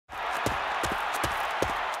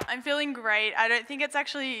I'm feeling great. I don't think it's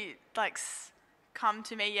actually come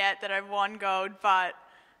to me yet that I've won gold, but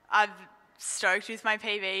I'm stoked with my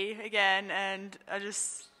PB again, and I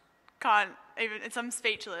just can't even, I'm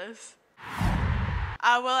speechless.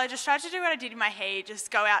 Well, I just tried to do what I did in my heat,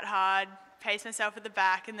 just go out hard, pace myself at the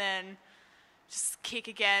back, and then just kick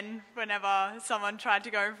again whenever someone tried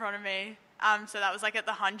to go in front of me. So that was at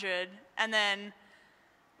the 100. And then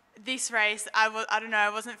this race, I don't know, I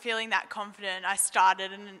wasn't feeling that confident. I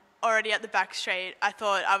started and already at the back straight, I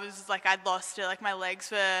thought I was I'd lost it. My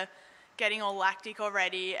legs were getting all lactic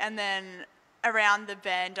already. And then around the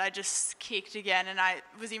bend, I just kicked again, and I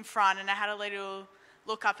was in front, and I had a little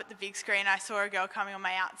look up at the big screen. I saw a girl coming on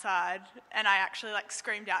my outside, and I actually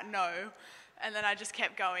screamed out no. And then I just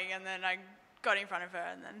kept going, and then I got in front of her,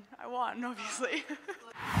 and then I won, obviously.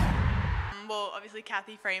 Well, obviously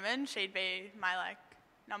Kathy Freeman, she'd be my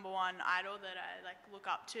number one idol that I look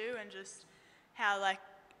up to, and just how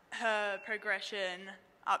her progression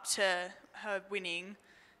up to her winning,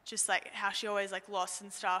 just how she always lost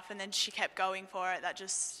and stuff, and then she kept going for it. That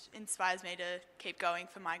just inspires me to keep going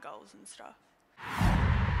for my goals and stuff.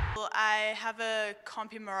 Well, I have a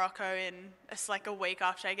comp in Morocco in it's a week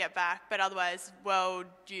after I get back, but otherwise World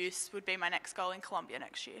Youth would be my next goal in Colombia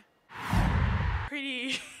next year.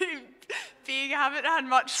 Pretty big. I haven't had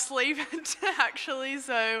much sleep actually,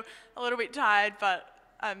 so a little bit tired, but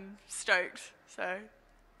I'm stoked. So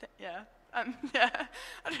yeah, yeah.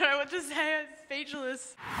 I don't know what to say. I'm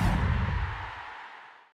speechless.